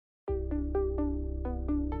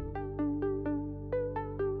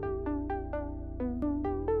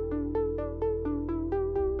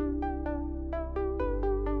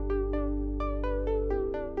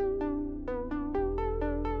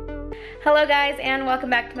Hello guys, and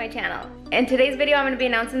welcome back to my channel. In today's video, I'm going to be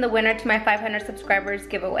announcing the winner to my 500 subscribers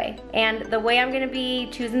giveaway. And the way I'm going to be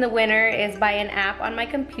choosing the winner is by an app on my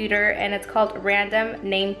computer, and it's called Random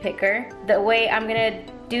Name Picker. The way I'm going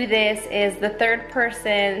to do this is the third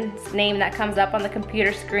person's name that comes up on the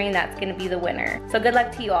computer screen, that's going to be the winner. So good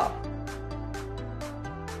luck to you all.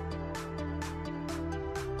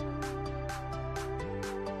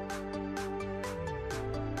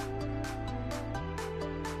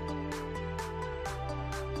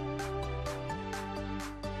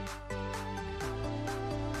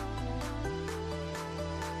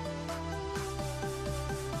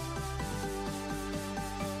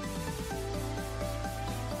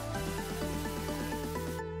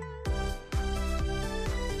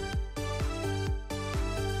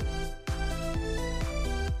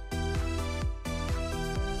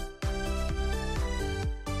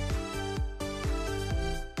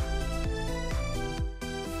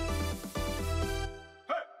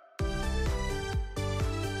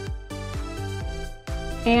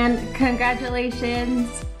 And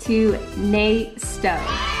congratulations to Nate Stowe.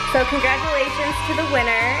 So congratulations to the winner,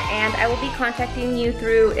 and I will be contacting you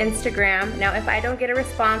through Instagram. Now if I don't get a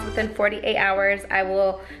response within 48 hours, I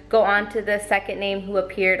will go on to the second name who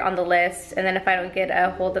appeared on the list, and then if I don't get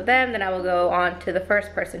a hold of them, then I will go on to the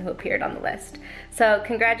first person who appeared on the list. So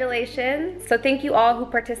congratulations. So thank you all who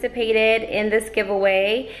participated in this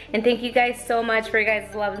giveaway, and thank you guys so much for your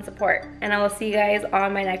guys' love and support. And I will see you guys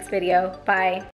on my next video. Bye.